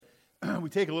we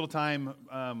take a little time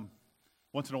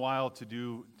once in a while to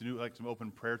do like some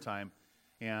open prayer time.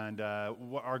 And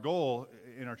our goal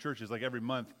in our church is like every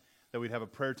month that we'd have a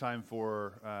prayer time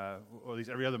for, or at least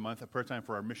every other month, a prayer time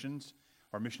for our missions,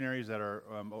 our missionaries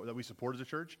that we support as a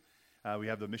church. We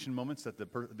have the mission moments that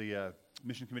the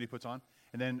mission committee puts on.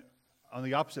 And then on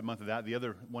the opposite month of that, the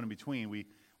other one in between, we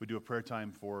do a prayer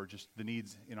time for just the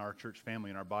needs in our church family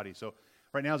and our body. So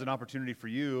right now is an opportunity for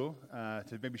you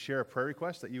to maybe share a prayer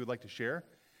request that you would like to share,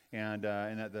 and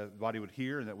that the body would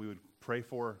hear and that we would pray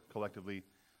for collectively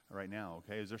right now.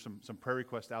 Okay, is there some prayer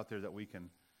requests out there that we can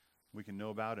know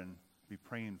about and be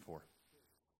praying for?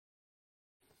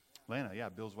 Lana, yeah,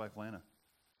 Bill's wife Lana,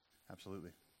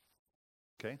 absolutely.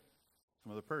 Okay,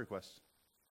 some other prayer requests.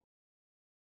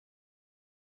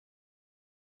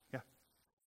 Yeah.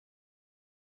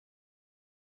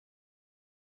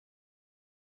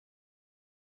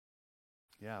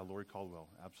 Yeah, Lori Caldwell,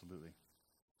 absolutely.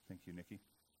 Thank you, Nikki.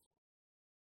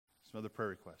 Some other prayer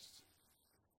requests.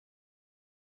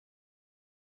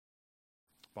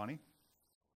 Bonnie?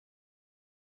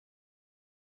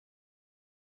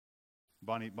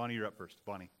 Bonnie, you're up first.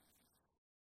 Bonnie.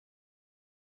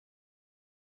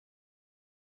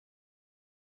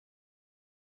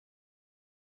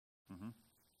 Mm-hmm.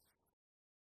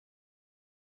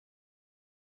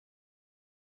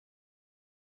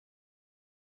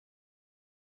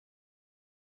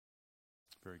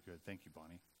 Very good. Thank you,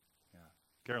 Bonnie. Yeah.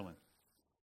 Carolyn.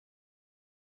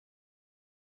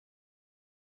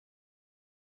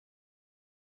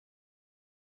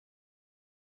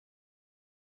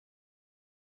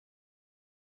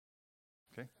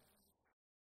 Okay.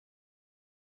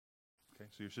 Okay.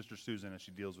 So your sister Susan, as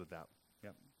she deals with that.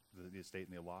 Yep. The estate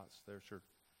and the lots there, sure.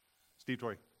 Steve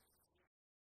Torrey.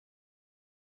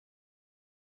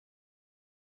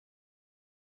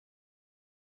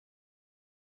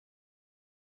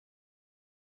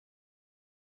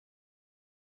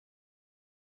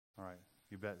 All right.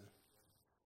 You bet.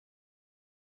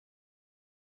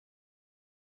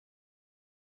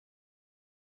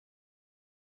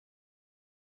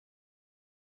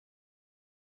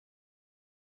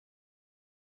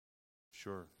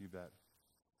 Sure. You bet.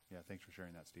 Yeah. Thanks for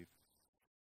sharing that, Steve.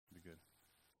 Be good.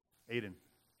 Aiden.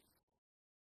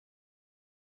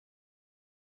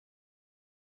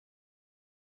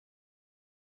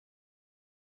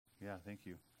 Yeah. Thank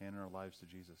you. Handing our lives to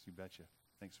Jesus. You betcha.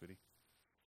 Thanks, sweetie.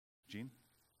 Gene.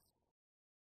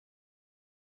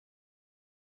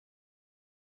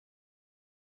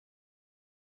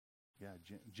 Yeah.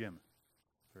 Jim.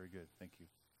 Very good. Thank you.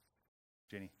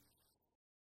 Janie.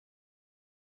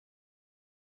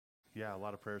 Yeah, a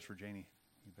lot of prayers for Janie.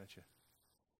 You betcha.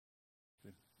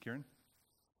 Good. Kieran?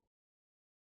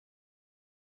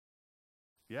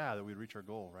 Yeah, that we'd reach our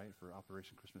goal, right, for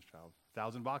Operation Christmas Child.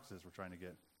 1,000 boxes we're trying to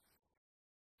get.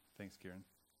 Thanks, Kieran.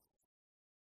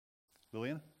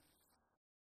 Lillian?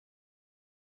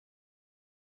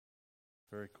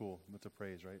 Very cool. That's a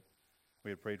praise, right?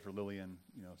 We had prayed for Lillian,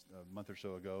 a month or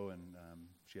so ago, and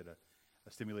she had a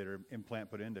stimulator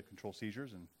implant put in to control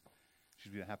seizures, and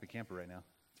she's being a happy camper right now.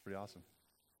 It's pretty awesome.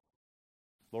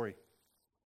 Lori?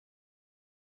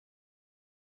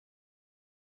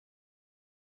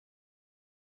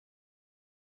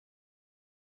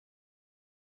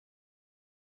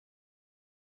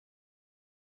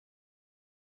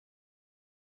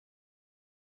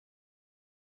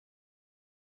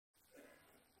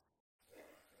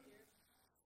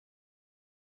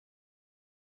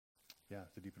 Yeah,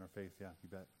 to deepen our faith. Yeah, you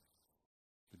bet.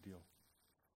 Good deal.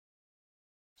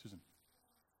 Susan?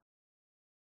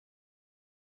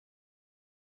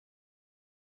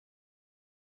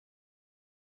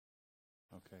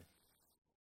 Okay.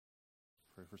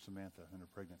 Pray for Samantha and her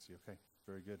pregnancy. Okay,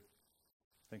 very good.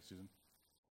 Thanks, Susan.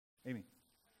 Amy?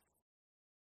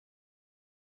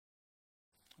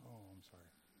 Oh, I'm sorry.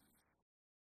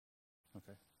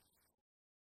 Okay.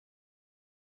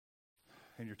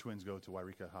 And your twins go to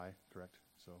Wairika High, correct?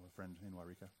 So a friend in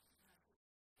Wairika.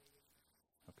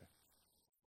 Okay.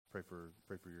 Pray for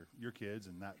your kids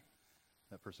and that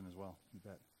person as well. You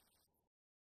bet.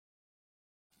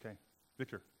 Okay.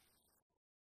 Victor.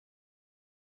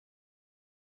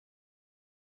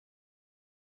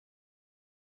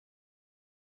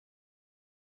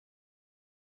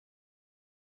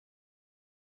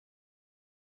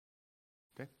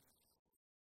 Okay.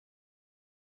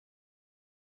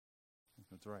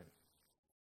 That's right.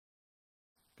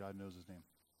 God knows his name.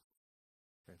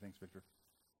 Okay. Thanks, Victor.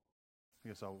 I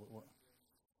guess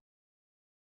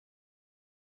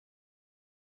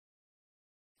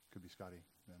could be Scotty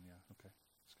then. Yeah. Okay.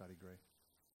 Scotty Gray.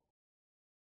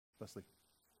 Leslie.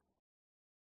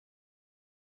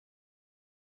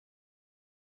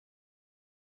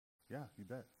 Yeah, you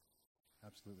bet.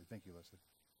 Absolutely. Thank you, Leslie.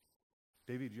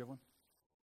 Davey, do you have one?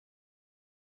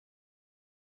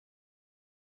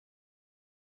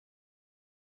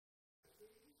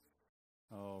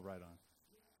 Oh, right on.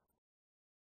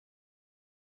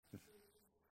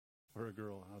 For a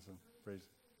girl, awesome. Praise,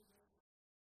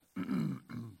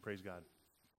 praise God.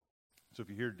 So if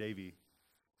you hear Davey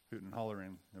hooting and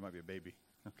hollering, there might be a baby.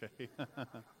 Okay.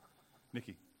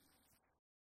 Nikki.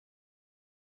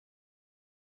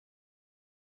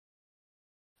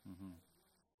 Mm-hmm.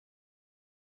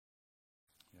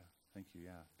 Yeah. Thank you.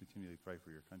 Yeah. Continually pray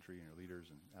for your country and your leaders,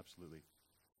 and absolutely.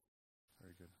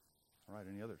 Very good. All right.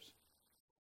 Any others?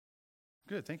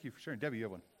 Good. Thank you for sharing. Debbie, you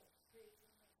have one.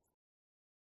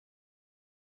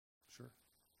 Sure.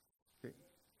 Okay.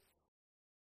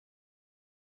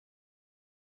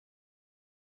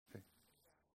 Okay.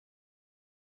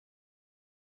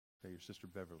 Okay. Your sister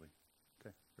Beverly.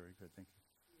 Okay. Very good. Thank you.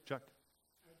 Chuck.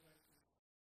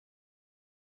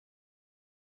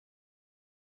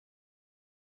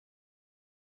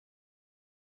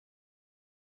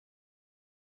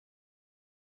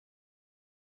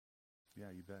 Yeah,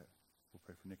 you bet. We'll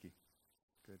pray for Nikki.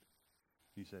 Good.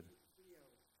 You said.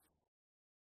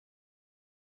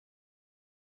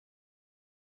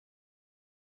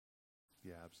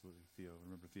 Yeah, absolutely. Theo.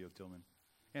 Remember Theo Tillman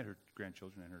and her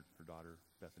grandchildren and her daughter,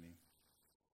 Bethany.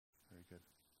 Very good.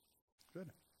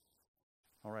 Good.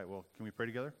 All right. Well, can we pray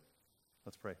together?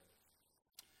 Let's pray.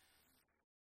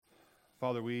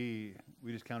 Father, we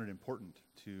just count it important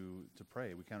to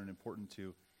pray. We count it important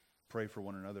to pray for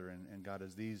one another. And God,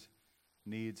 as these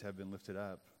needs have been lifted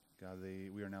up, God,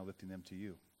 we are now lifting them to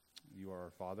you. You are our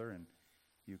Father, and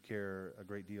you care a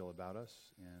great deal about us.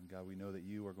 And God, we know that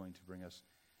you are going to bring us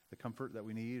the comfort that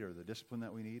we need, or the discipline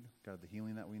that we need, God, the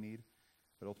healing that we need.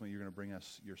 But ultimately, you're going to bring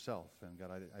us yourself. And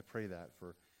God, I pray that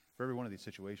for every one of these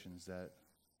situations, that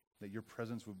your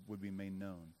presence would be made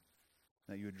known,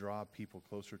 that you would draw people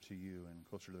closer to you and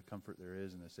closer to the comfort there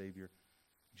is in the Savior,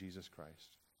 Jesus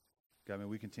Christ. God, may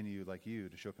we continue, like you,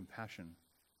 to show compassion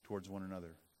towards one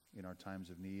another in our times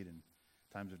of need and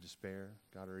times of despair,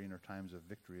 God, or in our times of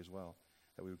victory as well,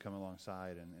 that we would come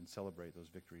alongside and celebrate those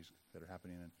victories that are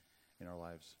happening in our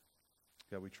lives.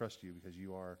 God, we trust you because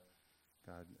you are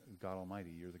God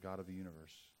Almighty. You're the God of the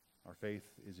universe. Our faith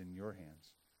is in your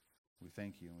hands. We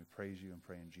thank you and we praise you and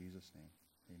pray in Jesus' name.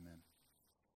 Amen.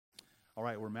 All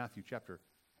right, we're Matthew chapter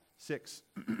 6.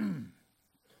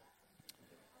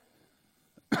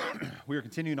 We are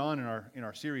continuing on in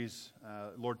our series,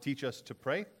 Lord, Teach Us to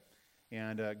Pray,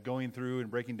 and going through and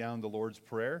breaking down the Lord's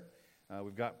Prayer.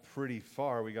 We've got pretty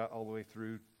far. We got all the way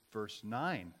through verse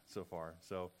 9 so far,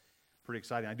 so pretty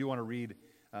exciting. I do want to read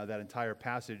that entire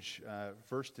passage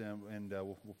first, and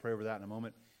we'll pray over that in a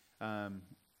moment.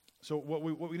 So what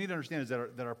we need to understand is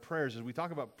that our prayers, as we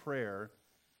talk about prayer,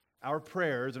 our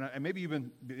prayers, and maybe you've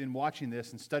been watching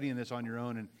this and studying this on your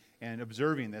own and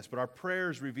observing this, but our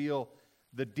prayers reveal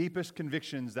the deepest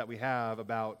convictions that we have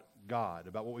about God,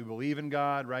 about what we believe in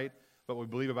God, right? What we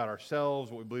believe about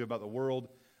ourselves, what we believe about the world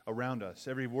around us.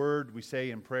 Every word we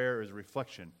say in prayer is a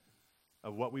reflection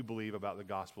of what we believe about the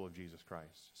gospel of Jesus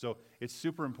Christ. So it's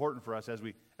super important for us as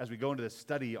we go into this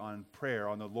study on prayer,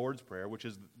 on the Lord's Prayer, which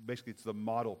is basically, it's the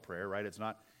model prayer, right? It's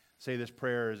not say this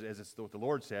prayer as it's what the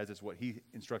Lord says, it's what he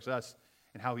instructs us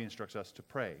and how he instructs us to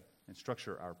pray and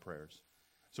structure our prayers.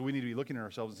 So we need to be looking at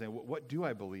ourselves and saying, what do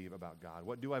I believe about God?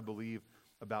 What do I believe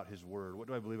about his word? What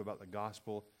do I believe about the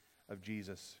gospel of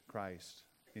Jesus Christ?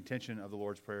 The intention of the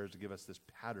Lord's Prayer is to give us this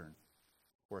pattern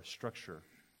or a structure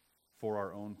for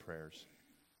our own prayers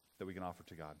that we can offer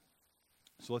to God.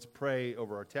 So let's pray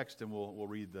over our text, and we'll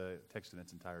read the text in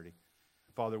its entirety.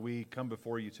 Father, we come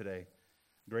before you today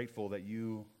grateful that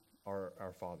you are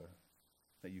our Father,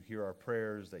 that you hear our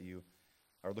prayers, that you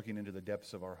are looking into the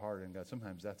depths of our heart. And God,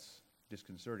 sometimes that's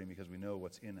disconcerting because we know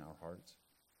what's in our hearts.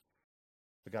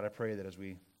 But God, I pray that as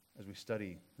we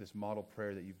study this model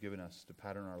prayer that you've given us to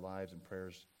pattern our lives and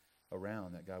prayers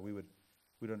around, that God, we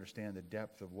would understand the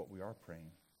depth of what we are praying.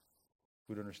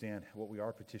 We'd understand what we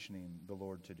are petitioning the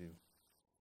Lord to do.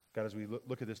 God, as we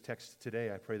look at this text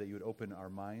today, I pray that you would open our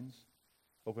minds,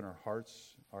 open our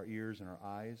hearts, our ears, and our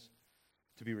eyes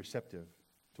to be receptive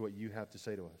to what you have to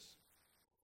say to us,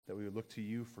 that we would look to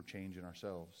you for change in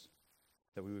ourselves,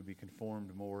 that we would be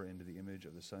conformed more into the image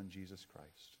of the Son, Jesus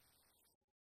Christ,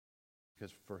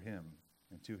 because for him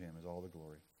and to him is all the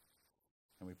glory.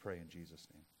 And we pray in Jesus'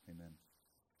 name. Amen.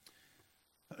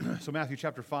 So Matthew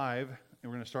chapter 5, and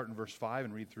we're going to start in verse 5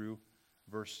 and read through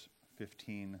verse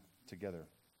 15 together.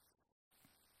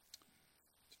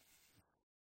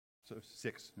 So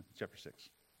 6, chapter 6.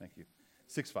 Thank you.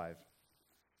 6:5.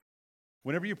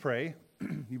 Whenever you pray,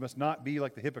 You must not be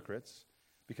like the hypocrites,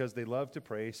 because they love to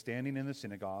pray standing in the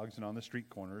synagogues and on the street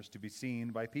corners to be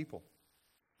seen by people.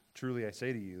 Truly I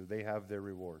say to you, they have their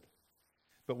reward.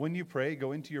 But when you pray,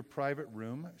 go into your private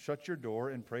room, shut your door,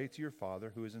 and pray to your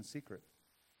Father who is in secret.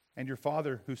 And your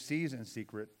Father who sees in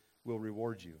secret will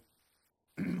reward you.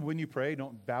 When you pray,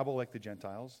 don't babble like the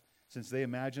Gentiles, since they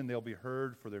imagine they'll be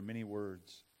heard for their many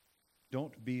words.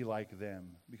 Don't be like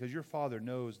them, because your Father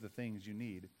knows the things you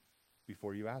need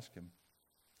before you ask Him.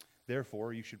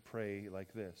 Therefore, you should pray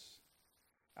like this: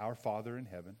 Our Father in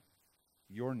heaven,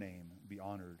 your name be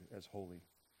honored as holy.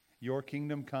 Your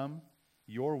kingdom come,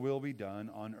 your will be done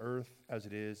on earth as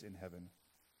it is in heaven.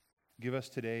 Give us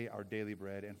today our daily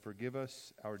bread, and forgive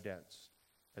us our debts,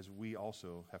 as we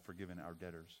also have forgiven our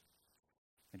debtors.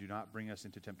 And do not bring us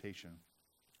into temptation,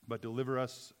 but deliver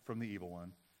us from the evil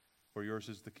one. For yours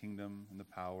is the kingdom and the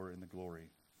power and the glory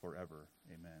forever.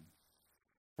 Amen.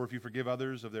 For if you forgive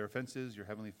others of their offenses, your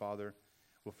heavenly Father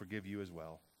will forgive you as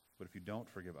well. But if you don't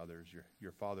forgive others,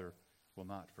 your Father will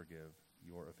not forgive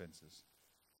your offenses.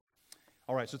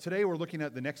 All right, so today we're looking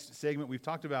at the next segment. We've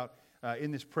talked about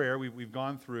in this prayer, we've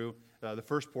gone through the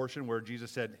first portion where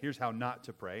Jesus said, here's how not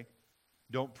to pray.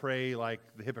 Don't pray like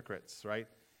the hypocrites, right?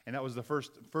 And that was the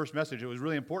first message. It was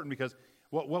really important because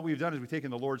what we've done is we've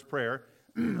taken the Lord's Prayer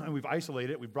and we've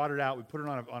isolated it, we've brought it out, we put it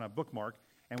on a bookmark,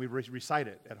 and we recite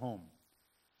it at home.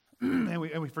 and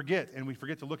we forget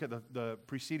to look at the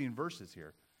preceding verses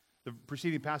here. The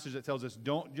preceding passage that tells us,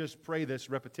 don't just pray this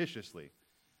repetitiously.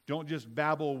 Don't just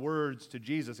babble words to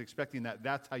Jesus expecting that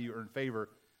that's how you earn favor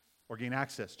or gain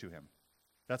access to Him.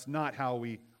 That's not how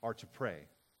we are to pray.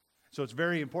 So it's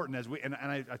very important as we, and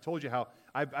I told you how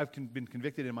I've been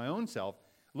convicted in my own self,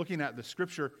 looking at the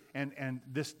Scripture and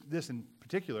this in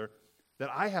particular, that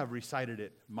I have recited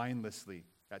it mindlessly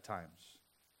at times.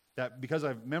 That because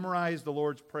I've memorized the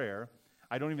Lord's Prayer,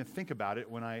 I don't even think about it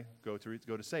when I go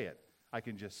to say it. I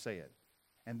can just say it.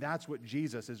 And that's what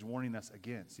Jesus is warning us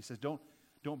against. He says, don't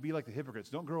be like the hypocrites.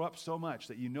 Don't grow up so much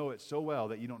that you know it so well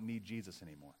that you don't need Jesus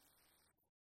anymore.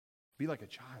 Be like a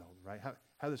child, right?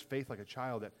 Have this faith like a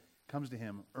child that comes to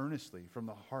Him earnestly from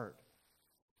the heart,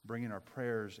 bringing our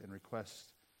prayers and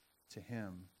requests to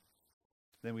Him.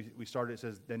 Then we started, it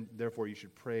says, then therefore you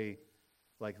should pray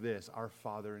like this: Our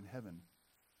Father in heaven.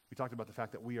 We talked about the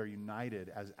fact that we are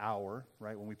united as our,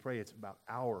 right? When we pray, it's about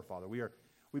our Father.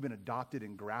 We've been adopted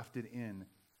and grafted in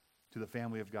to the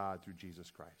family of God through Jesus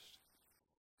Christ.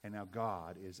 And now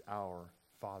God is our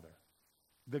Father.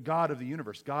 The God of the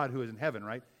universe, God who is in heaven,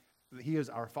 right? He is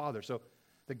our Father. So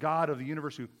the God of the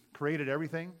universe who created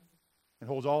everything and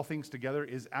holds all things together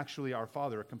is actually our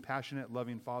Father, a compassionate,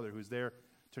 loving Father who is there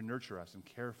to nurture us and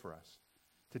care for us,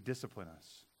 to discipline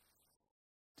us,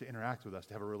 to interact with us,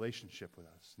 to have a relationship with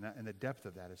us. And the depth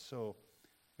of that is so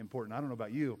important. I don't know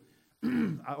about you.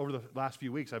 Over the last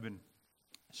few weeks, I've been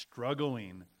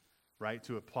struggling, right,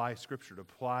 to apply Scripture, to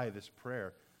apply this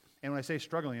prayer. And when I say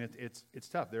struggling, it's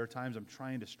tough. There are times I'm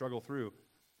trying to struggle through,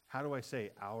 how do I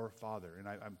say our Father? And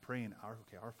I'm praying,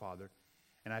 our Father.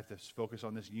 And I have to focus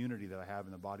on this unity that I have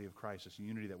in the body of Christ, this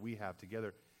unity that we have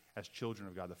together as children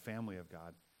of God, the family of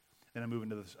God. Then I move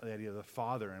into the idea of the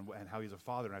Father and how He's a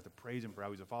Father. And I have to praise Him for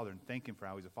how He's a Father and thank Him for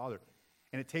how He's a Father.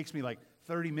 And it takes me like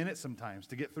 30 minutes sometimes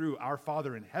to get through our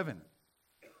Father in heaven,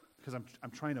 because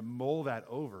I'm trying to mull that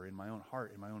over in my own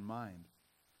heart, in my own mind.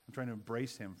 I'm trying to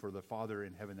embrace Him for the Father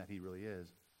in heaven that He really is.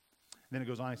 And then it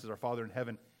goes on, He says, Our Father in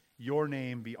heaven, your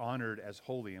name be honored as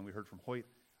holy. And we heard from Hoyt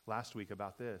last week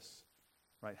about this,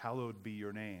 right? Hallowed be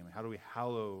your name. How do we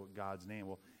hallow God's name?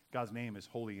 Well, God's name is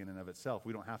holy in and of itself.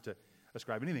 We don't have to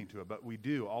ascribe anything to it, but we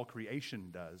do. All creation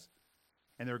does.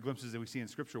 And there are glimpses that we see in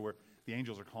Scripture where the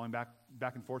angels are calling back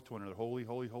and forth to one another. Holy,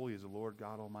 holy, holy is the Lord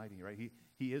God Almighty, right?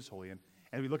 He is holy. And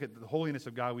we look at the holiness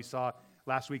of God. We saw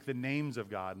last week the names of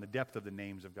God and the depth of the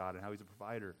names of God and how He's a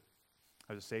provider,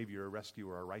 as a Savior, a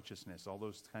rescuer, a righteousness, all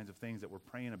those kinds of things that we're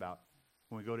praying about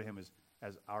when we go to Him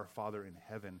as our Father in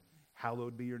heaven.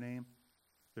 Hallowed be your name.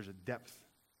 There's a depth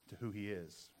to who He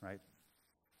is, right?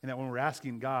 And that when we're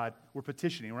asking God, we're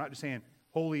petitioning. We're not just saying,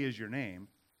 holy is your name.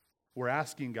 We're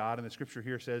asking God, and the Scripture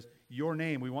here says, your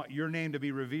name, we want your name to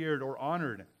be revered or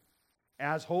honored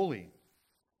as holy.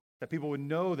 That people would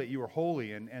know that you are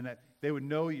holy and that they would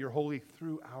know you're holy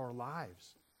through our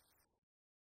lives.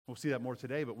 We'll see that more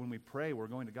today, but when we pray, we're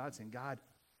going to God saying, God,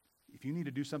 if you need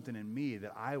to do something in me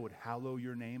that I would hallow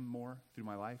your name more through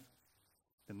my life,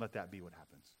 then let that be what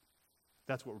happens.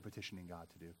 That's what we're petitioning God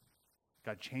to do.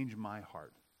 God, change my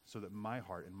heart so that my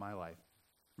heart and my life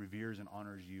reveres and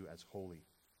honors you as holy,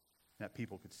 and that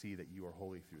people could see that you are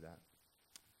holy through that.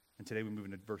 And today we move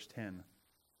into verse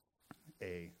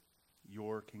 10a,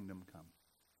 your kingdom come.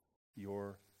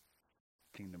 Your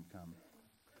kingdom come.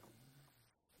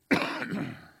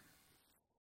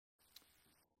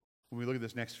 When we look at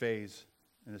this next phase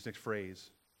and this next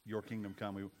phrase, your kingdom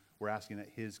come, we're asking that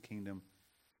his kingdom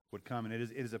would come. And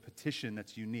it is a petition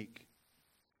that's unique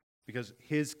because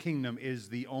his kingdom is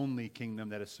the only kingdom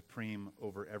that is supreme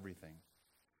over everything.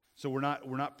 So we're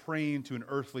not praying to an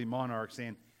earthly monarch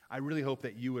saying, I really hope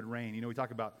that you would reign. We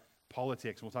talk about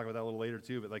politics, and we'll talk about that a little later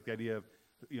too, but like the idea of,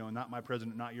 not my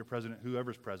president, not your president,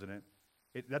 whoever's president,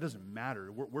 that doesn't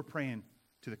matter. We're praying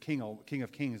to the King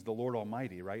of Kings, the Lord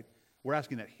Almighty, right? We're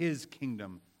asking that his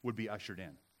kingdom would be ushered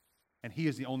in. And he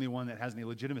is the only one that has any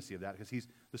legitimacy of that because he's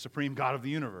the supreme God of the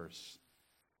universe.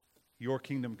 Your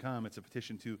kingdom come. It's a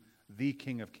petition to the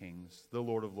King of Kings, the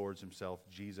Lord of Lords himself,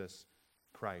 Jesus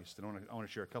Christ. And I want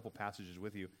to share a couple passages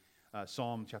with you.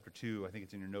 Psalm chapter 2, I think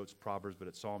it's in your notes, Proverbs, but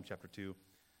it's Psalm chapter 2,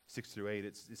 6 through 8.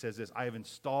 It says this, I have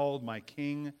installed my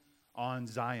king on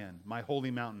Zion, my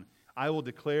holy mountain. I will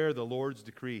declare the Lord's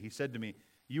decree. He said to me,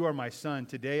 you are my son.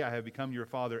 Today I have become your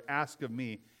father. Ask of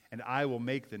me, and I will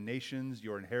make the nations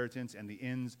your inheritance and the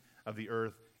ends of the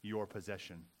earth your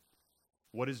possession.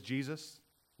 What is Jesus?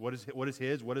 What is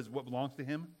his? What belongs to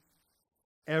him?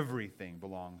 Everything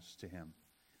belongs to him.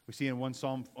 We see in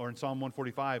Psalm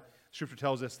 145, Scripture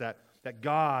tells us that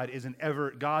God's is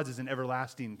an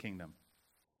everlasting kingdom.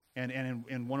 And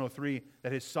in 103,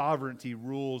 that his sovereignty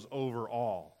rules over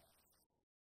all.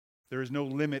 There is no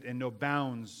limit and no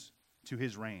bounds to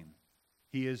his reign.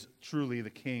 He is truly the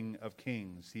King of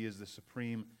Kings. He is the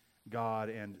supreme God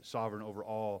and sovereign over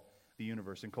all the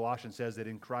universe. And Colossians says that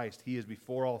in Christ, he is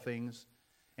before all things,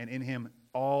 and in him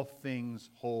all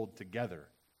things hold together.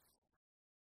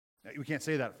 We can't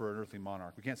say that for an earthly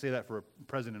monarch. We can't say that for a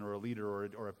president or a leader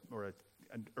or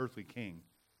an earthly king.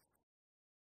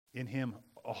 In him,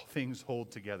 all things hold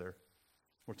together.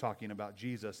 We're talking about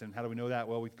Jesus. And how do we know that?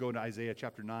 Well, we go to Isaiah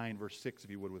chapter 9, verse 6,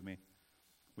 if you would with me.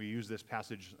 We used this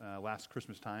passage last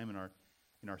Christmas time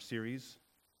in our series.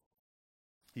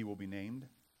 He will be named.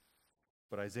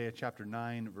 But Isaiah chapter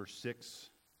 9, verse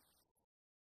 6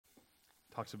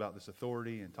 talks about this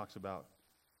authority and talks about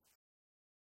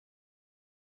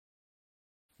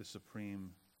the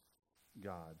supreme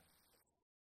God.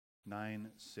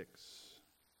 9:6.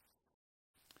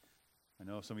 I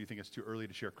know some of you think it's too early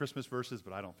to share Christmas verses,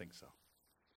 but I don't think so.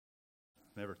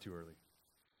 Never too early.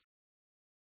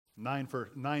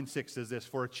 9:6 says this,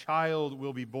 for a child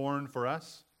will be born for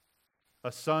us,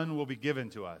 a son will be given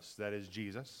to us, that is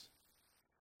Jesus,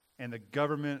 and the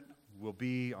government will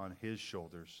be on his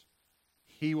shoulders.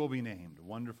 He will be named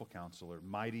Wonderful Counselor,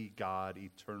 Mighty God,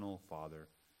 Eternal Father,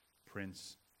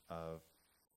 Prince of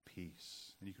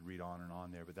Peace. And you could read on and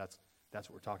on there, but that's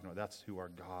what we're talking about. That's who our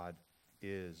God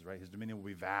is, right? His dominion will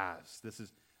be vast. This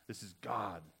is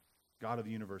God. God of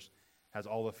the universe has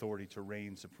all authority to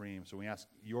reign supreme. So when we ask,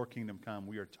 your kingdom come,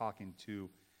 we are talking to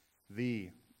the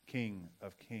King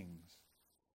of Kings.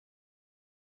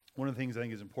 One of the things I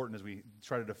think is important as we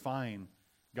try to define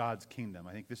God's kingdom,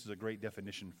 I think this is a great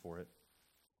definition for it.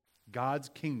 God's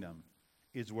kingdom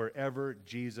is wherever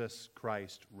Jesus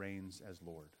Christ reigns as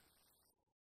Lord.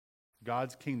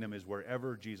 God's kingdom is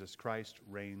wherever Jesus Christ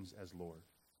reigns as Lord.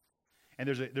 And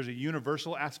there's a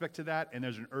universal aspect to that, and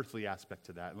there's an earthly aspect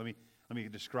to that. Let me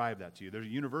describe that to you. There's a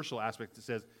universal aspect that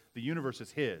says the universe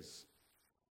is his,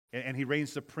 and he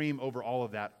reigns supreme over all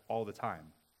of that all the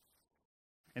time.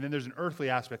 And then there's an earthly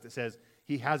aspect that says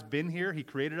he has been here, he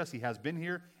created us, he has been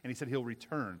here, and he said he'll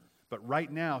return. But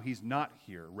right now, he's not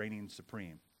here reigning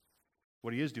supreme.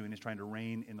 What he is doing is trying to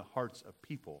reign in the hearts of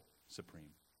people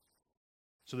supreme.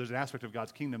 So there's an aspect of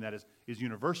God's kingdom that is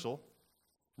universal,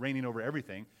 reigning over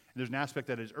everything. And there's an aspect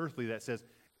that is earthly that says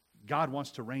God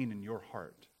wants to reign in your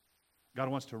heart. God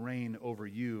wants to reign over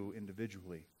you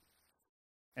individually.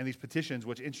 And these petitions,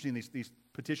 what's interesting, these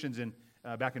petitions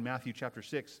back in Matthew chapter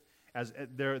 6, as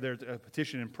there's a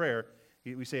petition in prayer,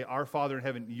 we say, our Father in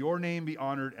heaven, your name be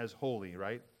honored as holy,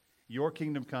 right? Your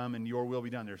kingdom come and your will be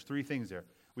done. There's three things there.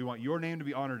 We want your name to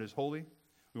be honored as holy.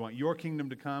 We want your kingdom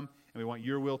to come, and we want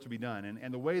your will to be done.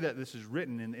 And the way that this is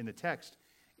written in the text,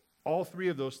 all three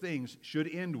of those things should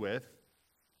end with,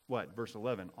 what? Verse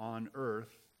 11, on earth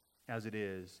as it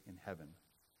is in heaven.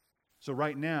 So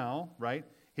right now, right,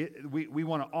 we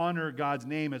want to honor God's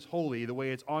name as holy the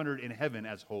way it's honored in heaven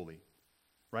as holy.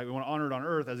 Right? We want to honor it on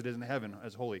earth as it is in heaven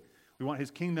as holy. We want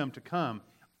his kingdom to come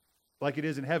like it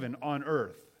is in heaven on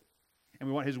earth. And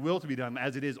we want his will to be done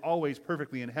as it is always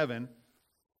perfectly in heaven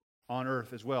on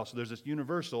earth as well. So there's this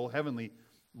universal heavenly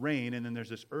reign, and then there's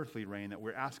this earthly reign that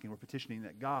we're asking, we're petitioning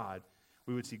that God,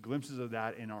 we would see glimpses of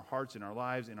that in our hearts, in our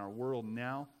lives, in our world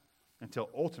now, until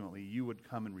ultimately you would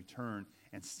come and return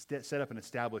and set up and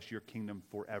establish your kingdom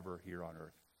forever here on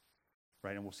earth.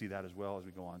 Right? And we'll see that as well as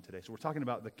we go on today. So we're talking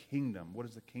about the kingdom. What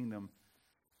does the kingdom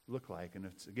look like? And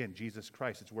it's, again, Jesus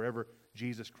Christ. It's wherever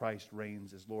Jesus Christ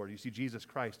reigns as Lord. You see, Jesus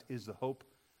Christ is the hope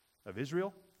of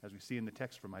Israel, as we see in the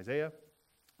text from Isaiah.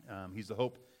 He's the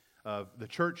hope of the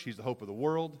church. He's the hope of the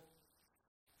world.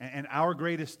 And our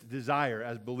greatest desire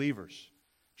as believers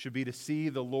should be to see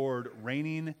the Lord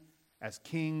reigning as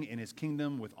king in his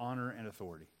kingdom with honor and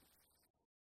authority.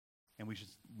 And we should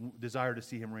desire to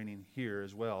see him reigning here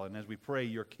as well. And as we pray,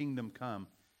 your kingdom come,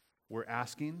 we're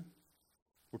asking,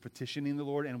 we're petitioning the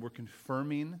Lord, and we're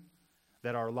confirming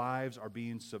that our lives are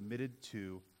being submitted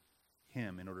to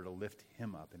him in order to lift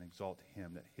him up and exalt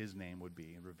him, that his name would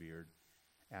be revered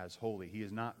as holy. He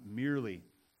is not merely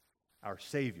our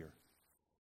Savior,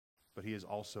 but he is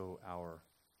also our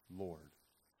Lord.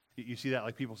 You see that,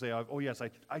 like people say, oh yes,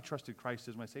 I trusted Christ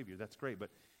as my Savior. That's great, but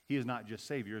he is not just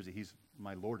Savior, is he? He's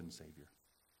my Lord and Savior.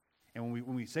 And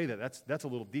when we say that, that's a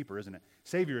little deeper, isn't it?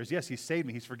 Savior is, yes, he saved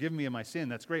me. He's forgiven me of my sin.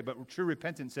 That's great. But true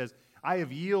repentance says, I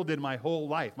have yielded my whole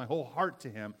life, my whole heart to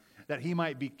him, that he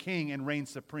might be king and reign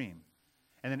supreme.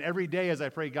 And then every day as I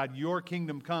pray, God, your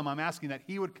kingdom come, I'm asking that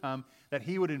he would come, that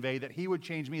he would invade, that he would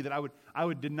change me, that I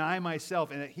would deny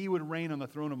myself, and that he would reign on the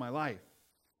throne of my life.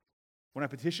 When I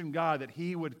petition God that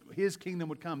his kingdom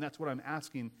would come, that's what I'm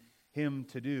asking him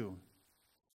to do.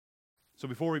 So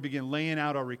before we begin laying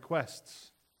out our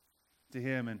requests to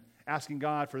him and asking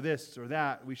God for this or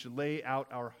that, we should lay out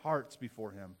our hearts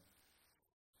before him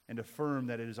and affirm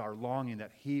that it is our longing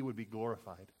that he would be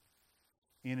glorified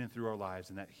in and through our lives,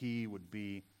 and that he would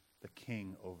be the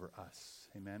king over us.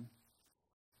 Amen?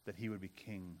 That he would be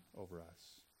king over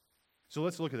us. So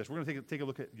let's look at this. We're going to take a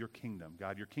look at your kingdom,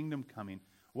 God, your kingdom coming.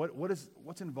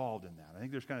 What's involved in that? I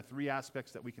think there's kind of three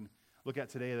aspects that we can look at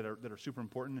today that are super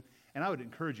important. And I would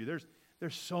encourage you,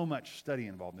 there's so much study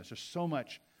involved in this. There's so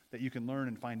much that you can learn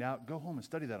and find out. Go home and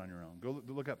study that on your own. Go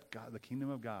look up God, the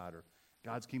kingdom of God, or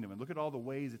God's kingdom, and look at all the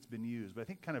ways it's been used. But I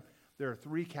think kind of there are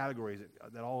three categories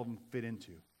that all of them fit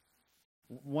into.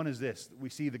 One is this. We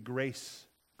see the grace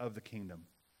of the kingdom.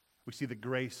 We see the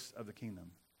grace of the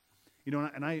kingdom. You know,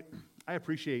 and I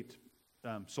appreciate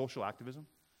social activism.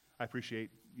 I appreciate,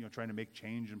 trying to make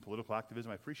change in political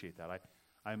activism. I appreciate that.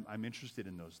 I'm interested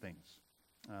in those things.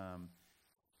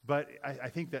 But I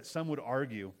think that some would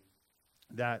argue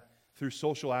that through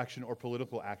social action or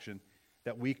political action,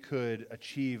 that we could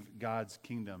achieve God's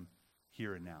kingdom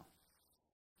here and now.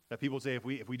 That people say if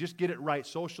we just get it right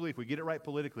socially, if we get it right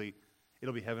politically,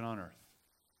 it'll be heaven on earth.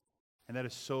 And that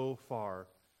is so far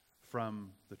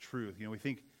from the truth. We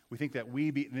think that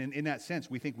in that sense,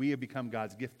 we think we have become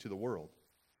God's gift to the world.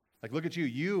 Like, look at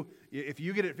you. If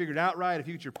you get it figured out right, if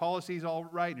you get your policies all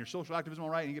right and your social activism all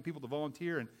right, and you get people to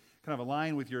volunteer and kind of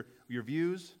align with your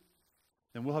views,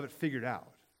 then we'll have it figured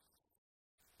out.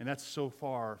 And that's so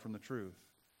far from the truth.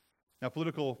 Now,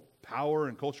 political power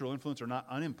and cultural influence are not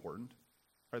unimportant.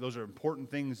 Right? Those are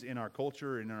important things in our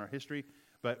culture and in our history.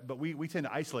 But we tend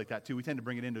to isolate that too. We tend to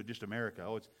bring it into just America.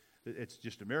 Oh, it's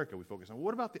just America we focus on.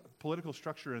 What about the political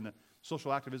structure and the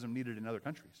social activism needed in other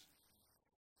countries?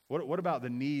 What about the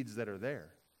needs that are there?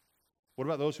 What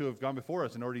about those who have gone before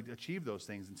us and already achieved those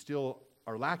things and still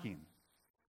are lacking?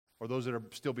 Or those that are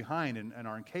still behind and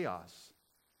are in chaos?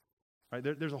 Right?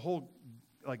 There's a whole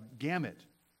gamut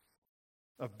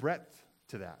of breadth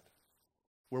to that,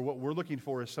 where what we're looking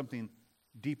for is something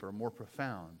deeper, more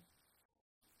profound.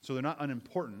 So they're not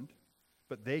unimportant,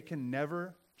 but they can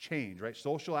never change, right?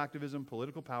 Social activism,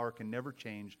 political power can never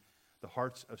change the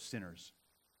hearts of sinners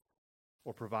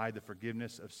or provide the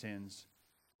forgiveness of sins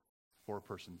for a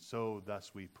person. So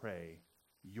thus we pray,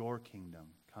 your kingdom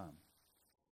come.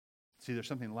 See, there's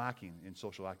something lacking in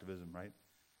social activism, right?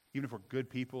 Even if we're good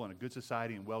people in a good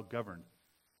society and well-governed,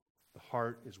 the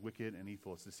heart is wicked and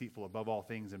evil. It's deceitful above all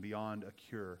things and beyond a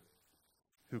cure.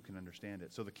 Who can understand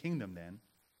it? So the kingdom then,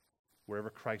 wherever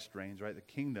Christ reigns, right? The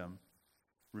kingdom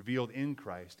revealed in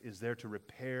Christ is there to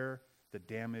repair the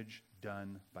damage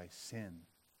done by sin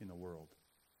in the world.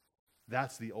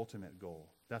 That's the ultimate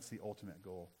goal. That's the ultimate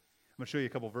goal. I'm going to show you a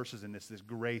couple verses in this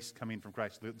grace coming from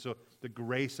Christ. So the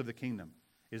grace of the kingdom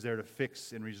is there to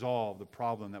fix and resolve the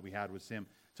problem that we had with sin,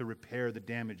 to repair the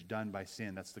damage done by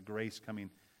sin. That's the grace coming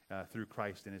through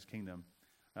Christ and his kingdom.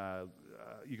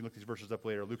 You can look these verses up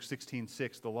later. Luke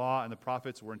 16:6, the law and the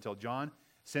prophets were until John.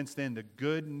 Since then, the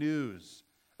good news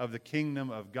of the kingdom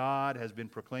of God has been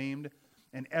proclaimed,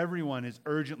 and everyone is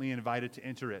urgently invited to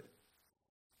enter it.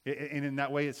 And in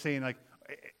that way, it's saying,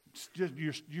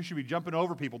 you should be jumping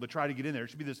over people to try to get in there. It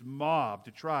should be this mob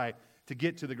to try to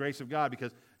get to the grace of God,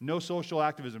 because no social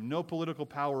activism, no political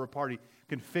power or party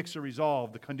can fix or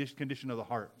resolve the condition of the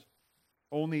heart.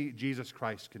 Only Jesus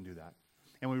Christ can do that.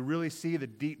 And we really see the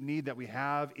deep need that we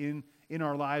have in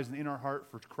our lives and in our heart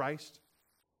for Christ.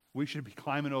 We should be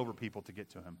climbing over people to get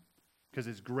to him, because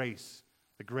his grace,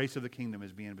 the grace of the kingdom,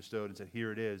 is being bestowed, and said,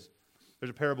 here it is. There's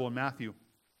a parable in Matthew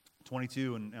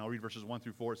 22, and I'll read verses 1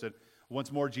 through 4. It said,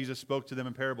 once more Jesus spoke to them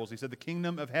in parables. He said, the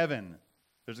kingdom of heaven,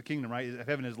 there's a kingdom, right?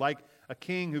 Heaven is like a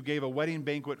king who gave a wedding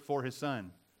banquet for his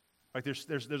son. Like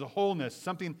there's a wholeness,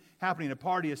 something happening, a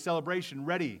party, a celebration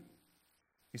ready.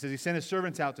 He says he sent his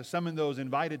servants out to summon those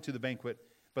invited to the banquet,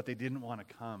 but they didn't want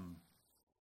to come.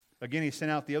 Again, he sent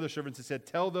out the other servants and said,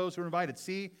 tell those who are invited,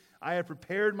 see, I have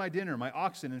prepared my dinner. My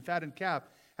oxen and fattened calf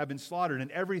have been slaughtered, and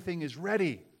everything is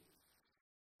ready.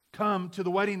 Come to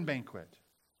the wedding banquet.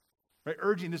 Right?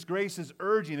 The grace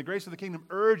of the kingdom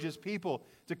urges people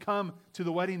to come to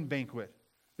the wedding banquet.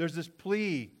 There's this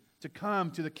plea to come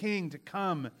to the king, to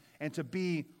come and to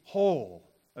be whole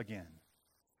again.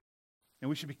 And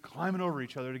we should be climbing over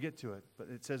each other to get to it. But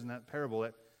it says in that parable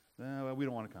that we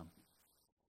don't want to come.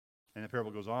 And the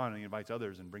parable goes on, and he invites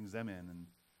others and brings them in and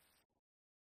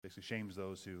basically shames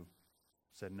those who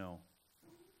said no.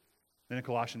 Then in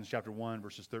Colossians chapter 1,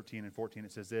 verses 13 and 14,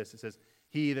 it says this. It says,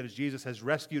 he, that is Jesus, has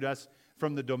rescued us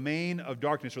from the domain of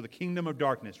darkness, or the kingdom of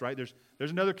darkness, right? There's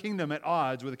another kingdom at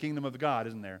odds with the kingdom of God,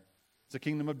 isn't there? It's a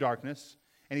kingdom of darkness.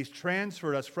 And he's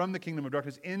transferred us from the kingdom of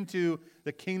darkness into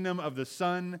the kingdom of the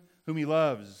Son whom he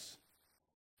loves.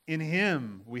 In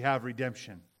him we have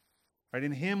redemption. Right?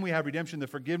 In him we have redemption, the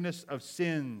forgiveness of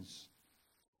sins.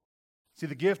 See,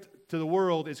 the gift to the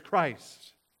world is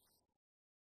Christ.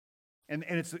 And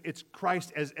it's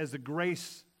Christ as the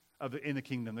grace in the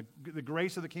kingdom. The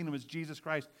grace of the kingdom is Jesus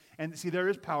Christ. And see, there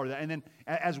is power to that. And then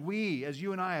as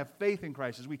you and I have faith in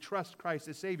Christ, as we trust Christ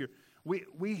as Savior,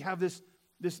 we have this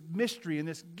mystery and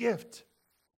this gift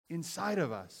inside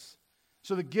of us.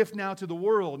 So the gift now to the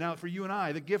world, now for you and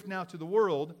I, the gift now to the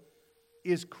world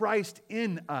is Christ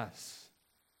in us.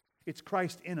 It's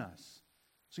Christ in us.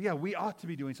 So yeah, we ought to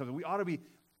be doing something. We ought to be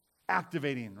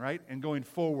activating, right? And going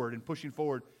forward and pushing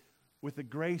forward with the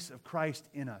grace of Christ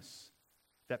in us,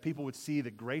 that people would see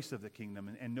the grace of the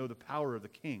kingdom and know the power of the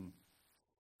King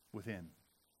within.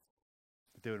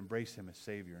 That they would embrace him as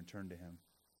Savior and turn to him.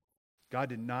 God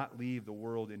did not leave the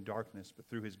world in darkness, but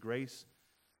through his grace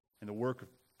and the work of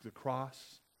the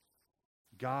cross,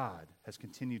 God has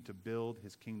continued to build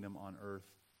his kingdom on earth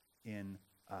in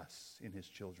us, in his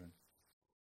children.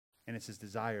 And it's his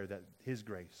desire that his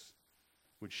grace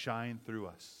would shine through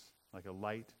us like a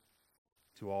light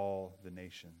to all the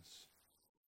nations.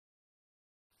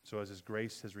 So as his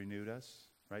grace has renewed us,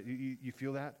 right? You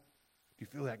feel that? Do you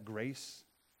feel that grace?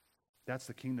 That's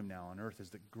the kingdom now on earth, is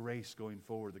the grace going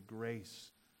forward, the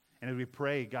grace. And as we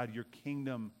pray, God, your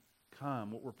kingdom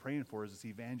come, what we're praying for is this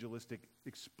evangelistic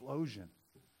explosion.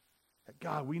 That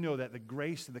God, we know that the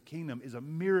grace of the kingdom is a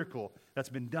miracle that's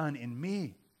been done in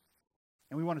me.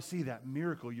 And we want to see that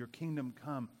miracle, your kingdom,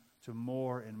 come to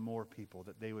more and more people,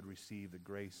 that they would receive the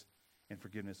grace and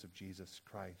forgiveness of Jesus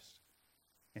Christ.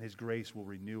 And his grace will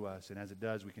renew us. And as it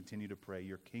does, we continue to pray,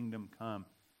 your kingdom come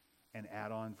and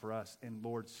add on for us. And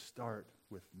Lord, start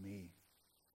with me.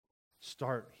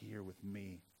 Start here with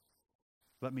me.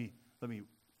 Let me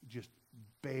just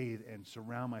bathe and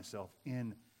surround myself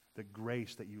in the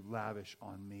grace that you lavish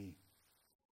on me.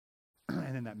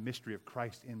 And then that mystery of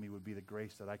Christ in me would be the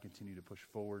grace that I continue to push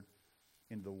forward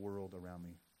into the world around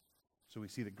me. So we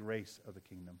see the grace of the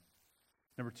kingdom.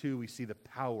 Number two, we see the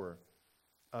power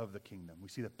of the kingdom. We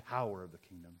see the power of the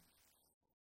kingdom.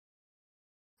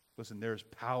 Listen, there's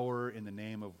power in the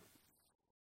name of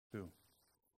who?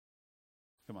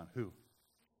 Come on, who?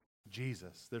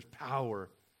 Jesus. There's power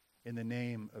in the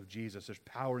name of Jesus. There's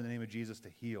power in the name of Jesus to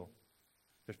heal.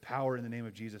 There's power in the name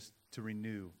of Jesus to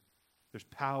renew. There's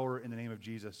power in the name of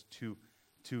Jesus to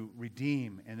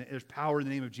redeem. And there's power in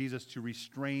the name of Jesus to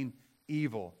restrain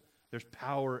evil. There's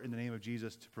power in the name of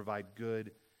Jesus to provide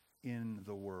good in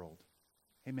the world.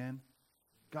 Amen?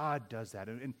 God does that.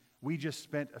 And we just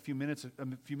spent a few minutes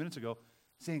ago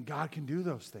saying God can do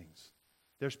those things.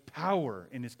 There's power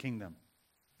in his kingdom.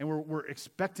 And we're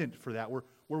expectant for that. We're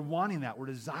wanting that. We're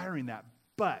desiring that.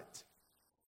 But,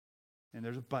 and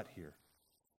there's a but here,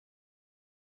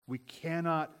 we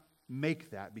cannot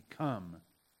make that become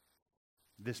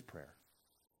this prayer.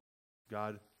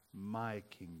 God, my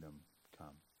kingdom come.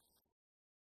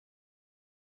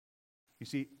 You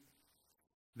see,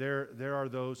 there are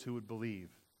those who would believe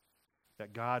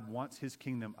that God wants his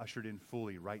kingdom ushered in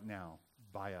fully right now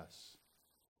by us.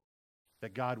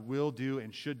 That God will do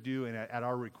and should do, and at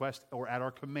our request or at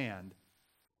our command,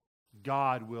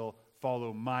 God will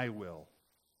follow my will.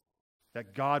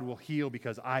 That God will heal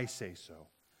because I say so.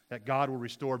 That God will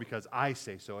restore because I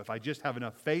say so. If I just have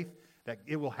enough faith, that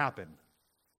it will happen.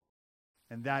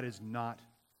 And that is not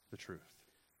the truth.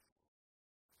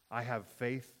 I have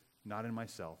faith not in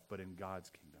myself, but in God's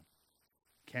kingdom.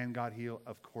 Can God heal?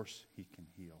 Of course He can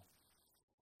heal.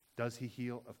 Does He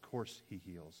heal? Of course He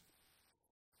heals.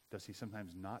 Does He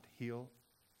sometimes not heal?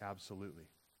 Absolutely.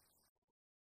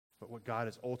 But what God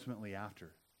is ultimately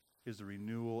after is the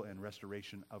renewal and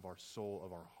restoration of our soul,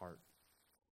 of our heart.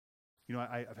 You know,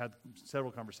 I've had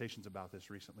several conversations about this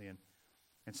recently, and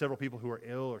several people who are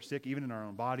ill or sick, even in our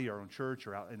own body, our own church,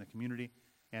 or out in the community.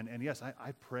 And yes,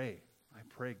 I pray,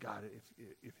 God,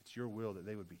 if it's your will, that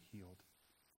they would be healed.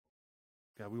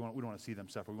 God, we don't want to see them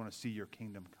suffer. We want to see your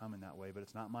kingdom come in that way, but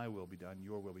it's not my will be done,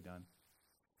 your will be done,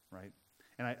 right?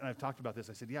 And I've talked about this.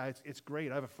 I said, yeah, it's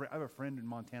great. I have a friend in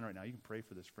Montana right now. You can pray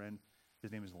for this friend.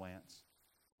 His name is Lance.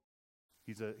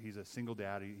 He's a single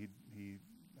dad. He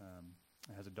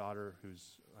has a daughter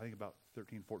who's, I think, about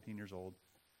 13, 14 years old,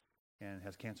 and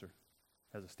has cancer.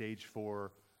 Has a stage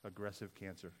 4 aggressive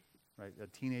cancer, right? A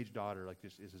teenage daughter, like,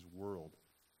 this is his world.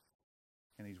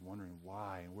 And he's wondering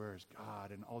why, and where is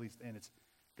God, and all these, and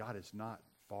God is not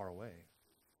far away.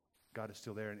 God is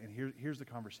still there. And here's the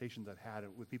conversations I've had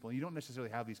with people. And you don't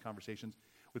necessarily have these conversations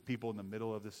with people in the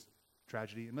middle of this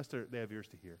tragedy, unless they have ears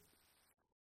to hear.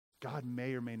 God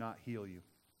may or may not heal you,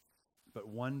 but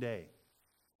one day,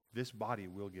 this body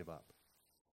will give up.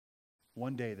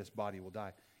 One day, this body will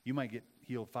die. You might get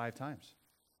healed 5 times,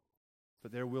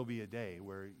 but there will be a day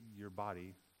where your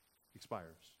body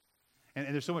expires. And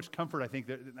there's so much comfort, I think,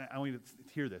 that I want you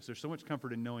to hear this. There's so much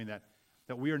comfort in knowing that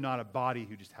we are not a body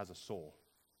who just has a soul,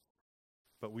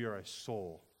 but we are a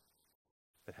soul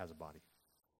that has a body.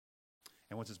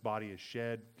 And once this body is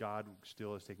shed, God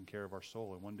still is taking care of our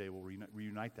soul, and one day we'll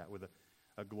reunite that with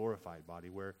a glorified body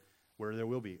where there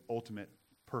will be ultimate,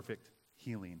 perfect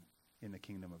healing in the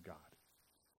kingdom of God.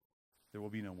 There will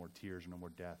be no more tears, no more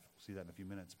death. We'll see that in a few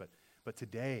minutes. But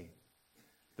today,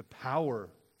 the power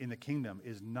in the kingdom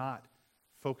is not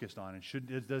focused on, and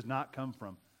it does not come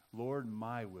from, Lord,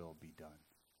 my will be done.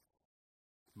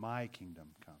 My kingdom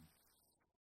come.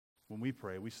 When we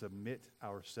pray, we submit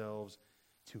ourselves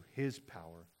to His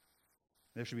power.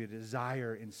 There should be a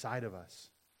desire inside of us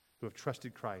who have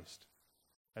trusted Christ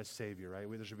as Savior, right?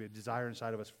 There should be a desire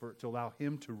inside of us to allow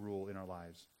Him to rule in our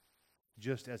lives,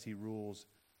 just as He rules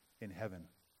in heaven.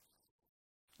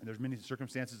 And there's many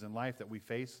circumstances in life that we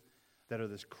face that are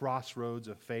this crossroads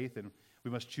of faith, and we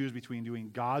must choose between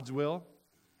doing God's will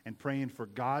and praying for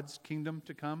God's kingdom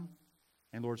to come,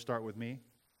 and Lord, start with me,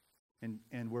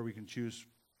 and where we can choose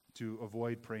to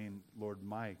avoid praying, Lord,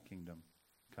 my kingdom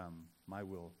come, my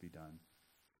will be done.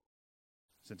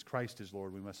 Since Christ is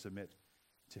Lord, we must submit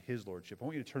to His lordship. I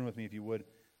want you to turn with me, if you would,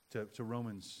 to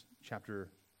Romans chapter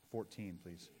 14,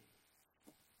 please.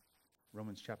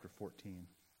 Romans chapter 14.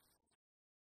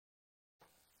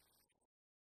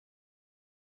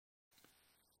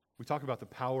 We talk about the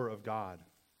power of God,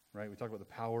 right? We talk about the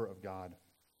power of God.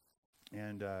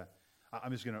 And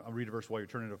I'm just going to read a verse while you're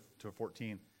turning to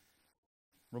 14.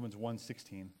 Romans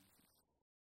 1:16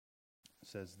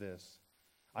 says this,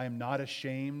 I am not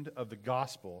ashamed of the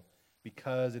gospel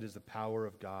because it is the power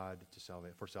of God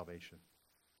for salvation.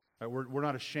 Right? We're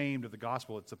not ashamed of the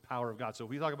gospel. It's the power of God. So if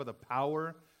we talk about the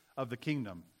power of the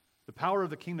kingdom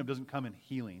doesn't come in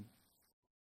healing.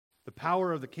 The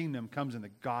power of the kingdom comes in the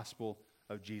gospel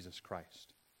of Jesus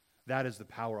Christ. That is the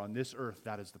power. On this earth,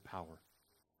 that is the power.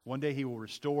 One day He will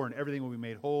restore and everything will be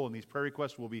made whole, and these prayer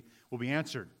requests will be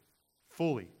answered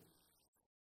fully.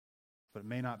 But it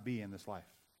may not be in this life.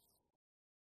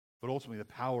 But ultimately, the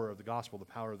power of the gospel, the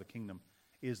power of the kingdom,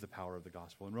 is the power of the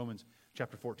gospel. In Romans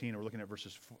chapter 14, we're looking at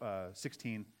verses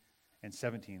 16 and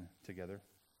 17 together.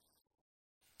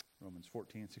 Romans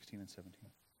 14, 16, and 17.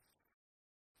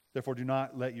 Therefore, do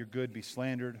not let your good be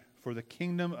slandered, for the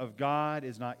kingdom of God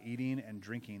is not eating and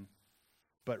drinking,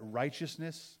 but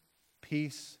righteousness,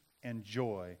 peace, and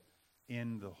joy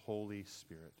in the Holy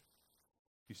Spirit.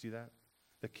 You see that?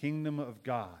 The kingdom of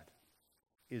God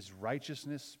is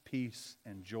righteousness, peace,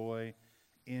 and joy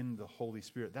in the Holy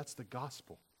Spirit. That's the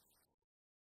gospel.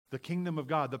 The kingdom of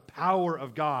God, the power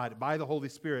of God by the Holy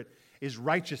Spirit is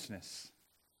righteousness.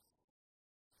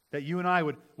 That you and I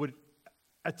would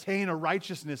attain a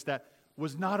righteousness that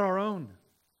was not our own.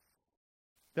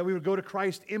 That we would go to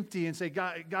Christ empty and say,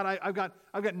 God, I've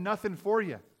got nothing for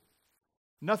you.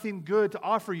 Nothing good to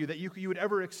offer you that you would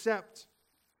ever accept.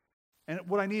 And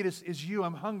what I need is you.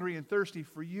 I'm hungry and thirsty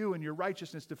for you and your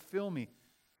righteousness to fill me.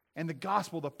 And the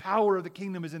gospel, the power of the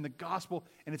kingdom is in the gospel,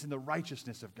 and it's in the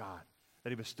righteousness of God. that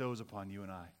he bestows upon you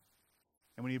and I.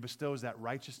 And when he bestows that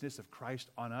righteousness of Christ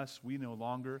on us, we no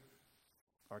longer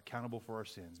are accountable for our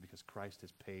sins because Christ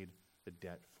has paid the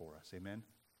debt for us. Amen?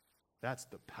 That's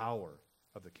the power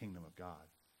of the kingdom of God.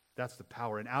 That's the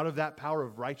power. And out of that power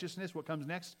of righteousness, what comes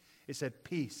next? It said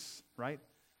peace, right?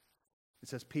 It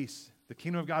says peace. The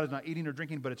kingdom of God is not eating or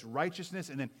drinking, but it's righteousness,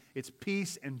 and then it's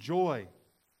peace and joy.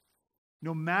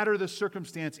 No matter the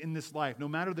circumstance in this life, no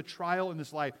matter the trial in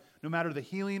this life, no matter the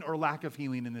healing or lack of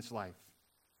healing in this life,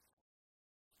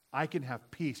 I can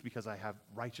have peace because I have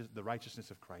the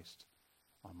righteousness of Christ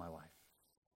on my life.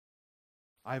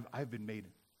 I've been made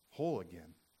whole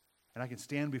again, and I can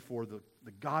stand before the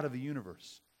God of the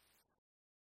universe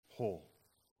whole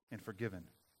and forgiven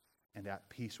and at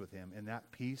peace with him. And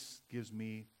that peace gives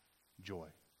me joy.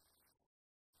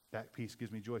 That peace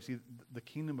gives me joy. See, the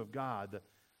kingdom of God,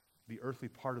 the earthly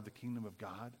part of the kingdom of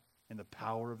God and the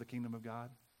power of the kingdom of God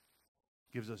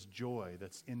gives us joy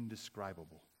that's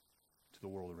indescribable to the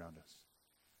world around us.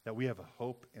 That we have a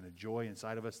hope and a joy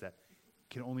inside of us that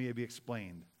can only be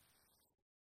explained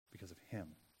because of him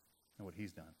and what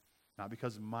he's done. Not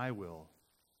because my will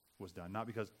was done, not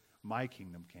because my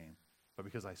kingdom came, but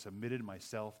because I submitted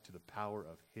myself to the power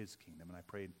of his kingdom. And I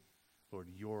prayed, Lord,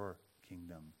 your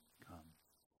kingdom come.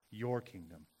 Your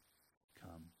kingdom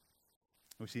come.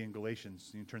 We see in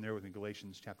Galatians, you can turn there with me,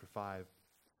 Galatians chapter 5,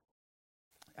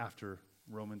 after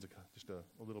Romans just a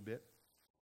little bit.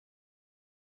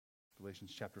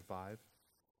 Galatians chapter 5.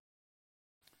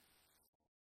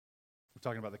 We're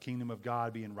talking about the kingdom of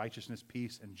God being righteousness,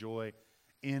 peace, and joy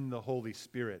in the Holy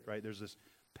Spirit, right? There's this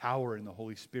power in the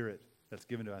Holy Spirit that's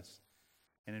given to us.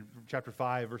 And in chapter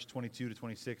 5, verse 22 to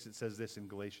 26, it says this in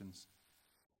Galatians.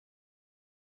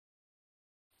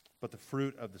 But the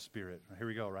fruit of the Spirit, here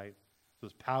we go, right? So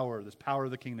this power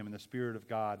of the kingdom and the Spirit of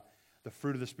God, the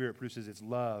fruit of the Spirit produces its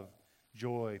love,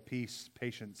 joy, peace,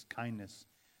 patience, kindness,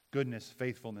 goodness,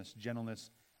 faithfulness,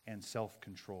 gentleness, and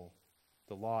self-control.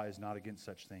 The law is not against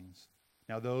such things.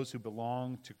 Now those who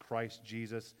belong to Christ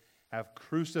Jesus have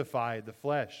crucified the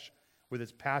flesh with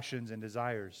its passions and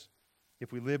desires.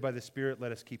 If we live by the Spirit,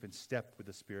 let us keep in step with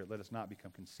the Spirit. Let us not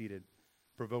become conceited,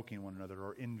 provoking one another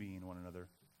or envying one another.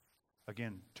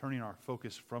 Again, turning our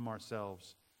focus from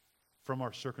ourselves, from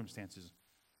our circumstances,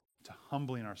 to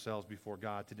humbling ourselves before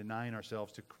God, to denying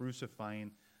ourselves, to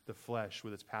crucifying the flesh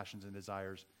with its passions and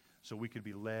desires, so we could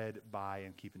be led by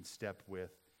and keep in step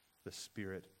with the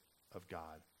Spirit of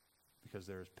God, because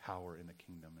there is power in the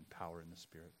kingdom and power in the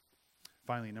Spirit.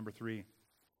 Finally, number 3,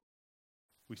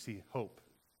 we see hope.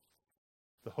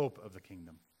 The hope of the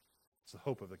kingdom. It's the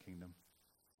hope of the kingdom.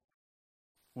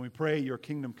 When we pray, your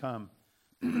kingdom come,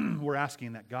 we're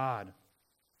asking that God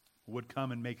would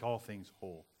come and make all things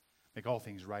whole, make all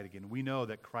things right again. We know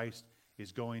that Christ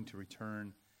is going to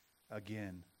return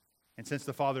again. And since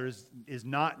the Father is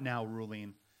not now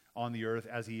ruling on the earth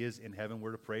as he is in heaven,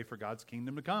 we're to pray for God's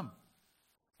kingdom to come.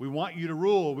 We want you to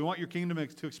rule. We want your kingdom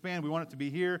to expand. We want it to be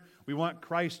here. We want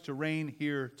Christ to reign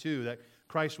here too, that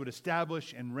Christ would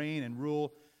establish and reign and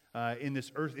rule in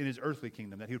his earthly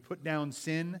kingdom, that he would put down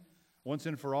sin once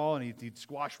and for all, and he'd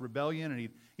squash rebellion, and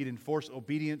he'd enforce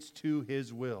obedience to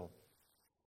his will.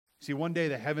 See, one day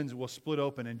the heavens will split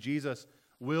open, and Jesus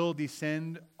will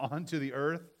descend onto the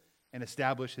earth and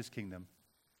establish his kingdom.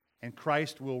 And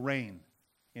Christ will reign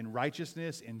in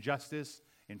righteousness, in justice,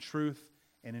 in truth,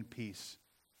 and in peace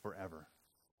forever.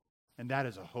 And that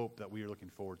is a hope that we are looking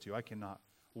forward to. I cannot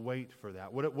wait for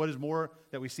that. What is more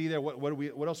that we see there?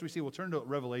 What else do we see? We'll turn to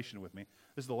Revelation with me.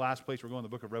 This is the last place we're going, the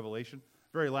book of Revelation.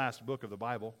 Very last book of the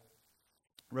Bible.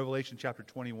 Revelation chapter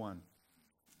 21.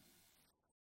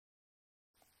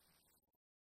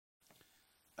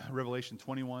 Revelation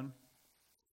 21.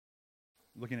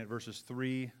 Looking at verses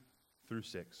 3 through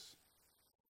 6.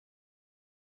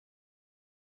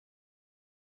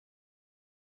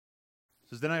 It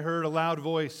says, Then I heard a loud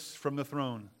voice from the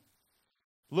throne.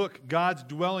 Look, God's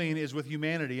dwelling is with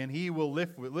humanity, and he will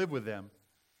live with them.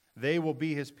 They will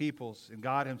be his peoples, and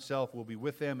God himself will be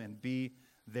with them and be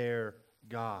their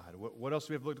God. What else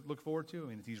do we have to look forward to? I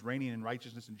mean, he's reigning in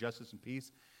righteousness and justice and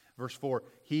peace. Verse 4,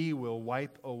 he will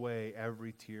wipe away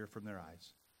every tear from their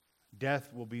eyes.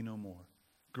 Death will be no more.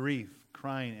 Grief,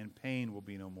 crying, and pain will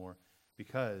be no more,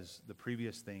 because the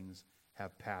previous things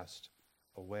have passed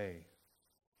away.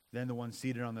 Then the one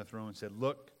seated on the throne said,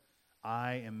 Look,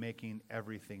 I am making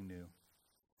everything new.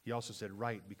 He also said,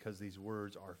 Write, because these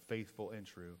words are faithful and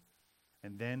true.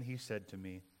 And then he said to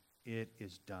me, It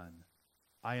is done.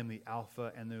 I am the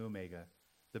Alpha and the Omega,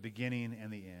 the beginning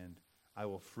and the end. I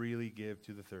will freely give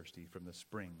to the thirsty from the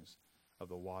springs of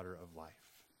the water of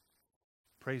life.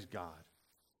 Praise God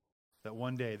that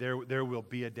one day there will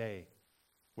be a day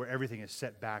where everything is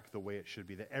set back the way it should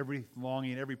be. That every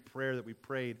longing, every prayer that we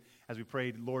prayed, as we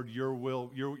prayed, Lord, your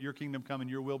will, your kingdom come and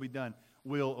your will be done,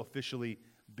 will officially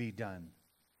be done.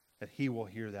 That he will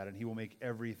hear that and he will make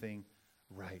everything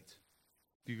right.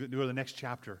 If you go to the next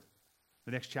chapter,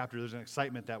 there's an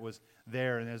excitement that was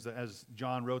there. And as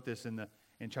John wrote this in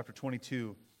chapter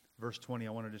 22, verse 20,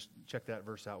 I want to just check that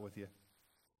verse out with you.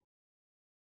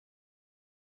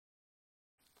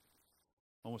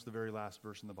 Almost the very last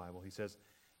verse in the Bible. He says,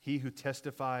 he who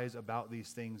testifies about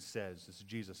these things says, this is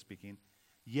Jesus speaking,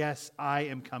 yes, I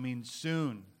am coming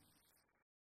soon.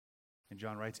 And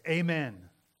John writes, amen.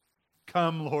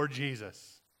 Come, Lord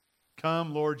Jesus.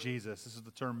 Come, Lord Jesus. This is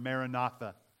the term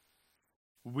Maranatha.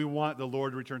 We want the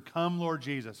Lord to return. Come, Lord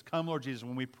Jesus. Come, Lord Jesus.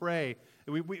 When we pray,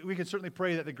 we can certainly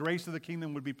pray that the grace of the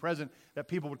kingdom would be present, that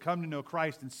people would come to know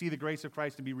Christ and see the grace of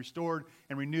Christ and be restored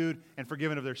and renewed and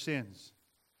forgiven of their sins.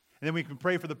 And then we can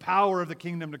pray for the power of the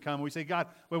kingdom to come. We say, God,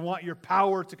 we want your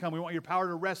power to come. We want your power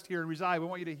to rest here and reside. We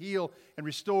want you to heal and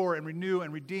restore and renew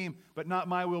and redeem, but not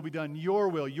my will be done. Your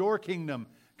will, your kingdom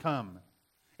come.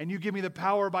 And you give me the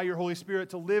power by your Holy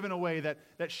Spirit to live in a way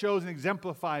that shows and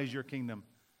exemplifies your kingdom.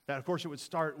 That, of course, it would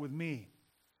start with me.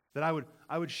 That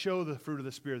I would show the fruit of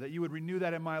the Spirit. That you would renew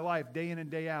that in my life day in and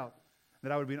day out.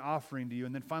 That I would be an offering to you.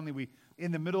 And then finally,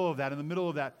 in the middle of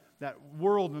that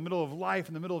world, in the middle of life,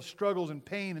 in the middle of struggles and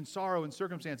pain and sorrow and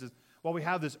circumstances, while we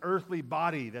have this earthly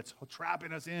body that's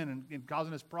trapping us in and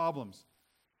causing us problems,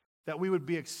 that we would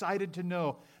be excited to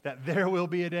know that there will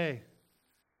be a day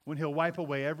when he'll wipe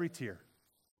away every tear.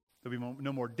 There'll be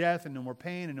no more death and no more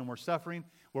pain and no more suffering,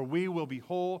 where we will be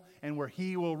whole and where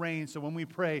he will reign. So when we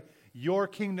pray, your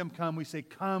kingdom come, we say,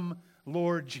 come,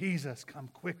 Lord Jesus, come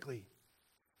quickly.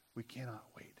 We cannot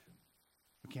wait.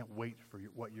 We can't wait for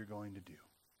what you're going to do.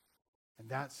 And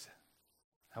that's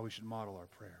how we should model our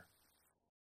prayer.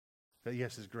 That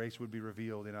yes, his grace would be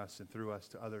revealed in us and through us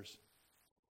to others.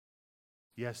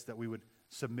 Yes, that we would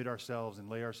submit ourselves and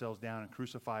lay ourselves down and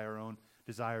crucify our own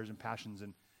desires and passions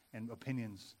and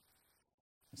opinions.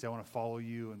 And say, I want to follow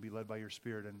you and be led by your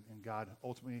Spirit. And God,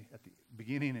 ultimately, at the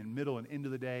beginning and middle and end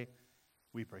of the day,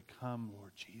 we pray, come,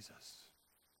 Lord Jesus.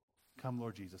 Come,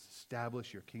 Lord Jesus.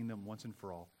 Establish your kingdom once and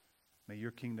for all. May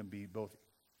your kingdom be both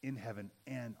in heaven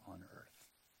and on earth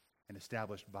and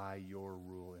established by your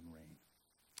rule and reign.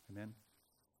 Amen?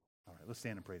 All right, let's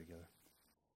stand and pray together.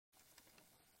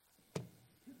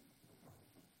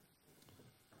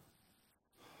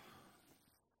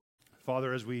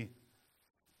 Father, as we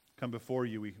come before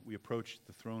you, we approach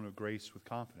the throne of grace with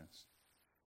confidence,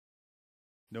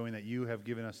 knowing that you have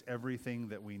given us everything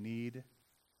that we need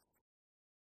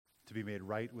to be made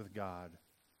right with God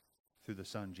through the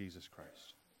Son, Jesus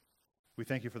Christ. We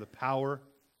thank you for the power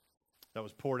that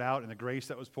was poured out and the grace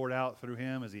that was poured out through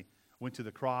him as he went to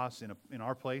the cross in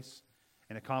our place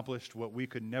and accomplished what we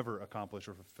could never accomplish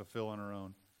or fulfill on our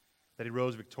own. That he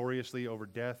rose victoriously over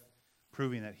death,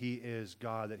 proving that he is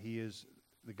God, that he is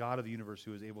the God of the universe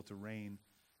who is able to reign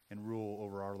and rule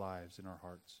over our lives and our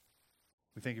hearts.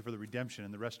 We thank you for the redemption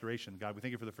and the restoration, God. We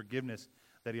thank you for the forgiveness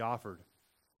that he offered,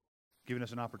 giving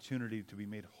us an opportunity to be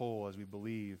made whole as we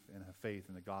believe and have faith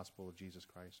in the gospel of Jesus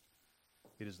Christ.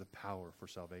 It is the power for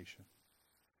salvation.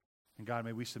 And God,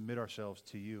 may we submit ourselves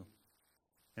to you.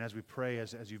 And as we pray,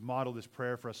 as you've modeled this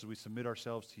prayer for us, as we submit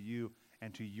ourselves to you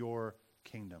and to your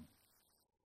kingdom.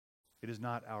 It is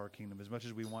not our kingdom. As much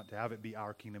as we want to have it be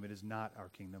our kingdom, it is not our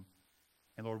kingdom.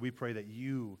 And Lord, we pray that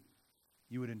you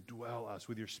would indwell us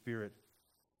with your Spirit.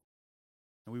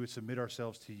 And we would submit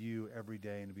ourselves to you every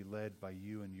day and to be led by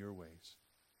you and your ways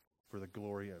for the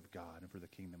glory of God and for the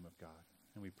kingdom of God.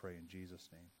 And we pray in Jesus'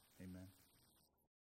 name. Amen.